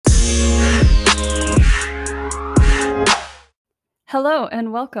Hello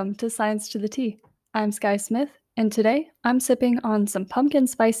and welcome to Science to the Tea. I'm Sky Smith, and today I'm sipping on some pumpkin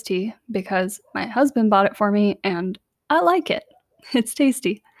spice tea because my husband bought it for me and I like it. It's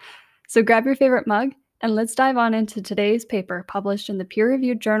tasty. So grab your favorite mug and let's dive on into today's paper published in the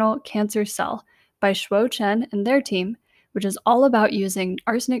peer-reviewed journal Cancer Cell by Shuo Chen and their team, which is all about using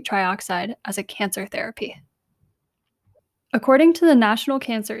arsenic trioxide as a cancer therapy. According to the National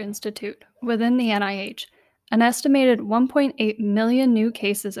Cancer Institute within the NIH, an estimated 1.8 million new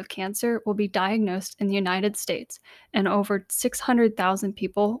cases of cancer will be diagnosed in the United States, and over 600,000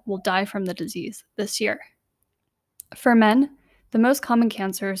 people will die from the disease this year. For men, the most common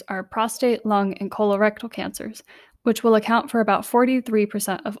cancers are prostate, lung, and colorectal cancers, which will account for about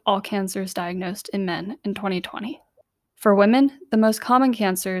 43% of all cancers diagnosed in men in 2020. For women, the most common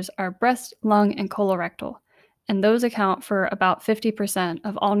cancers are breast, lung, and colorectal, and those account for about 50%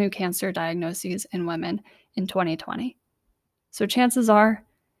 of all new cancer diagnoses in women in 2020. So chances are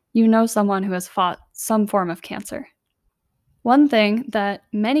you know someone who has fought some form of cancer. One thing that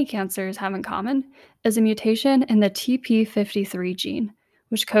many cancers have in common is a mutation in the TP53 gene,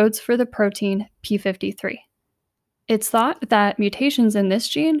 which codes for the protein p53. It's thought that mutations in this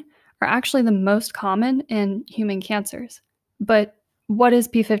gene are actually the most common in human cancers. But what is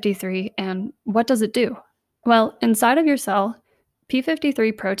p53 and what does it do? Well, inside of your cell,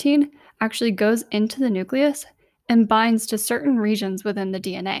 p53 protein actually goes into the nucleus and binds to certain regions within the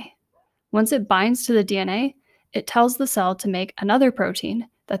DNA. Once it binds to the DNA, it tells the cell to make another protein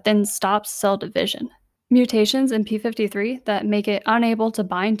that then stops cell division. Mutations in p53 that make it unable to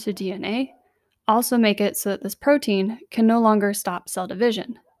bind to DNA also make it so that this protein can no longer stop cell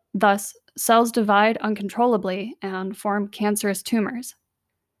division. Thus, cells divide uncontrollably and form cancerous tumors.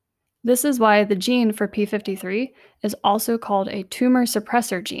 This is why the gene for p53 is also called a tumor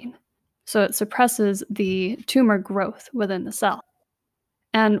suppressor gene. So it suppresses the tumor growth within the cell.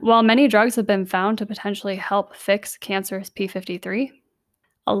 And while many drugs have been found to potentially help fix cancerous p53,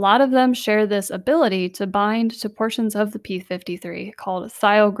 a lot of them share this ability to bind to portions of the p53 called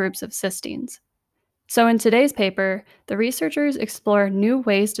thiol groups of cysteines. So in today's paper, the researchers explore new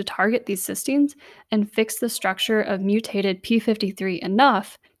ways to target these cysteines and fix the structure of mutated p53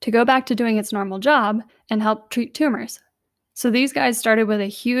 enough to go back to doing its normal job and help treat tumors. So these guys started with a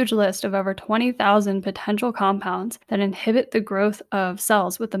huge list of over 20,000 potential compounds that inhibit the growth of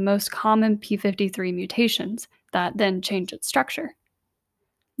cells with the most common p53 mutations that then change its structure.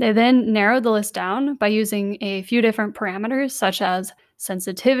 They then narrowed the list down by using a few different parameters, such as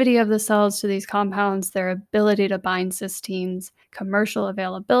sensitivity of the cells to these compounds, their ability to bind cysteines, commercial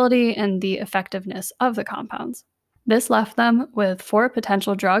availability, and the effectiveness of the compounds. This left them with 4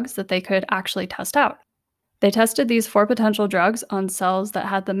 potential drugs that they could actually test out. They tested these 4 potential drugs on cells that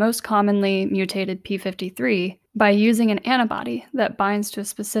had the most commonly mutated p53 by using an antibody that binds to a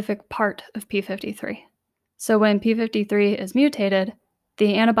specific part of p53. So when p53 is mutated,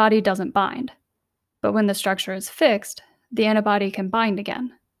 the antibody doesn't bind. But when the structure is fixed, the antibody can bind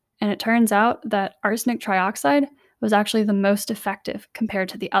again. And it turns out that arsenic trioxide was actually the most effective compared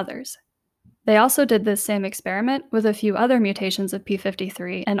to the others. They also did this same experiment with a few other mutations of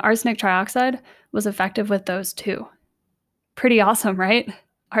p53, and arsenic trioxide was effective with those too. Pretty awesome, right?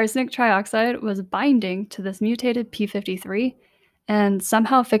 Arsenic trioxide was binding to this mutated p53 and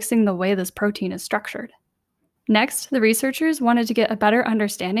somehow fixing the way this protein is structured. Next, the researchers wanted to get a better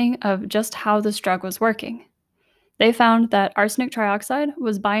understanding of just how this drug was working. They found that arsenic trioxide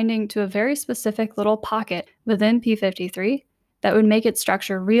was binding to a very specific little pocket within p53 that would make its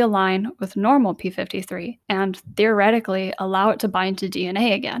structure realign with normal p53 and theoretically allow it to bind to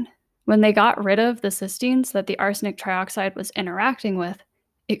DNA again. When they got rid of the cysteines that the arsenic trioxide was interacting with,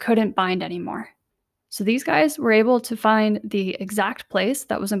 it couldn't bind anymore. So these guys were able to find the exact place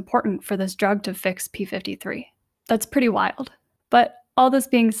that was important for this drug to fix p53. That's pretty wild. But all this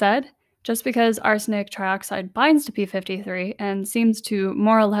being said, just because arsenic trioxide binds to p53 and seems to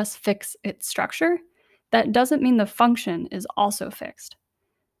more or less fix its structure, that doesn't mean the function is also fixed.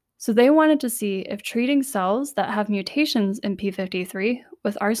 So they wanted to see if treating cells that have mutations in p53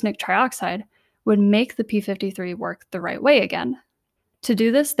 with arsenic trioxide would make the p53 work the right way again. To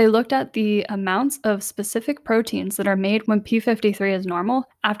do this, they looked at the amounts of specific proteins that are made when p53 is normal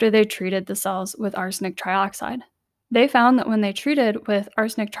after they treated the cells with arsenic trioxide. They found that when they treated with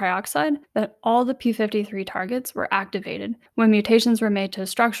arsenic trioxide, that all the p53 targets were activated when mutations were made to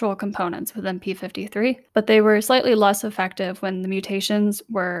structural components within p53, but they were slightly less effective when the mutations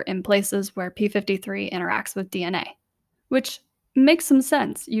were in places where p53 interacts with DNA. Which makes some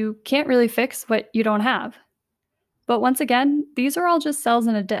sense. You can't really fix what you don't have. But once again, these are all just cells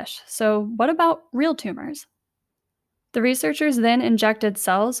in a dish, so what about real tumors? The researchers then injected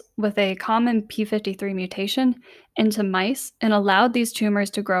cells with a common p53 mutation into mice and allowed these tumors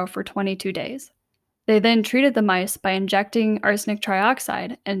to grow for 22 days. They then treated the mice by injecting arsenic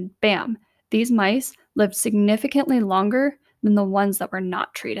trioxide, and bam, these mice lived significantly longer than the ones that were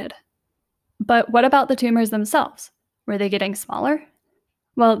not treated. But what about the tumors themselves? Were they getting smaller?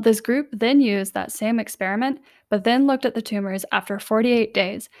 Well, this group then used that same experiment, but then looked at the tumors after 48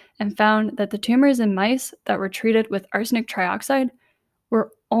 days and found that the tumors in mice that were treated with arsenic trioxide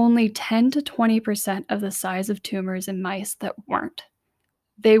were only 10 to 20% of the size of tumors in mice that weren't.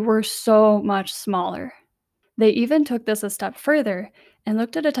 They were so much smaller. They even took this a step further and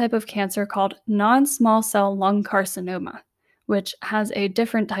looked at a type of cancer called non-small cell lung carcinoma, which has a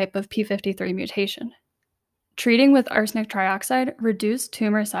different type of p53 mutation. Treating with arsenic trioxide reduced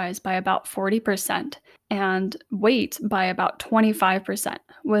tumor size by about 40% and weight by about 25%,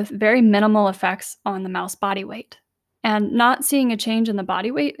 with very minimal effects on the mouse body weight. And not seeing a change in the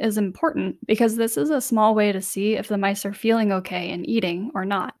body weight is important because this is a small way to see if the mice are feeling okay and eating or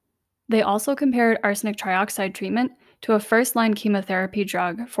not. They also compared arsenic trioxide treatment to a first-line chemotherapy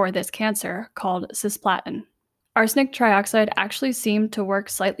drug for this cancer called cisplatin. Arsenic trioxide actually seemed to work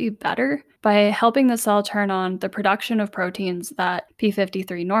slightly better by helping the cell turn on the production of proteins that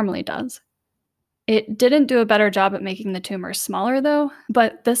p53 normally does. It didn't do a better job at making the tumor smaller though,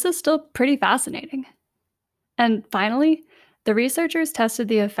 but this is still pretty fascinating. And finally, the researchers tested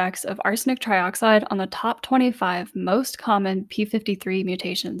the effects of arsenic trioxide on the top 25 most common p53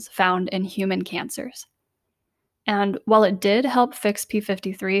 mutations found in human cancers. And while it did help fix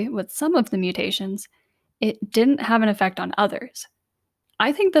p53 with some of the mutations, it didn't have an effect on others.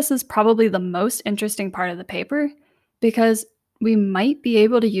 I think this is probably the most interesting part of the paper because we might be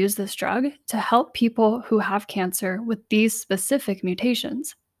able to use this drug to help people who have cancer with these specific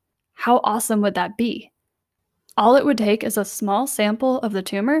mutations. How awesome would that be? All it would take is a small sample of the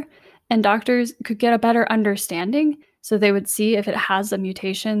tumor, and doctors could get a better understanding so they would see if it has a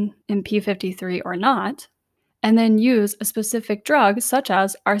mutation in p53 or not, and then use a specific drug such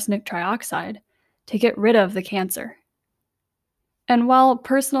as arsenic trioxide to get rid of the cancer. And while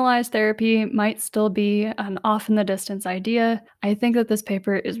personalized therapy might still be an off-in-the-distance idea, I think that this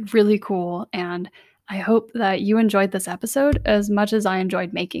paper is really cool, and I hope that you enjoyed this episode as much as I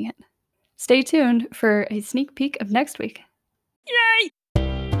enjoyed making it. Stay tuned for a sneak peek of next week. Yay!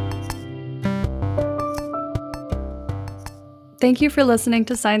 Thank you for listening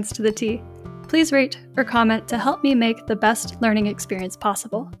to Science to the T. Please rate or comment to help me make the best learning experience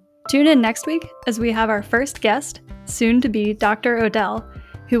possible. Tune in next week as we have our first guest, soon to be Dr. Odell,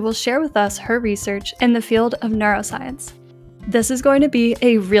 who will share with us her research in the field of neuroscience. This is going to be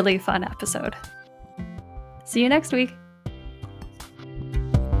a really fun episode. See you next week.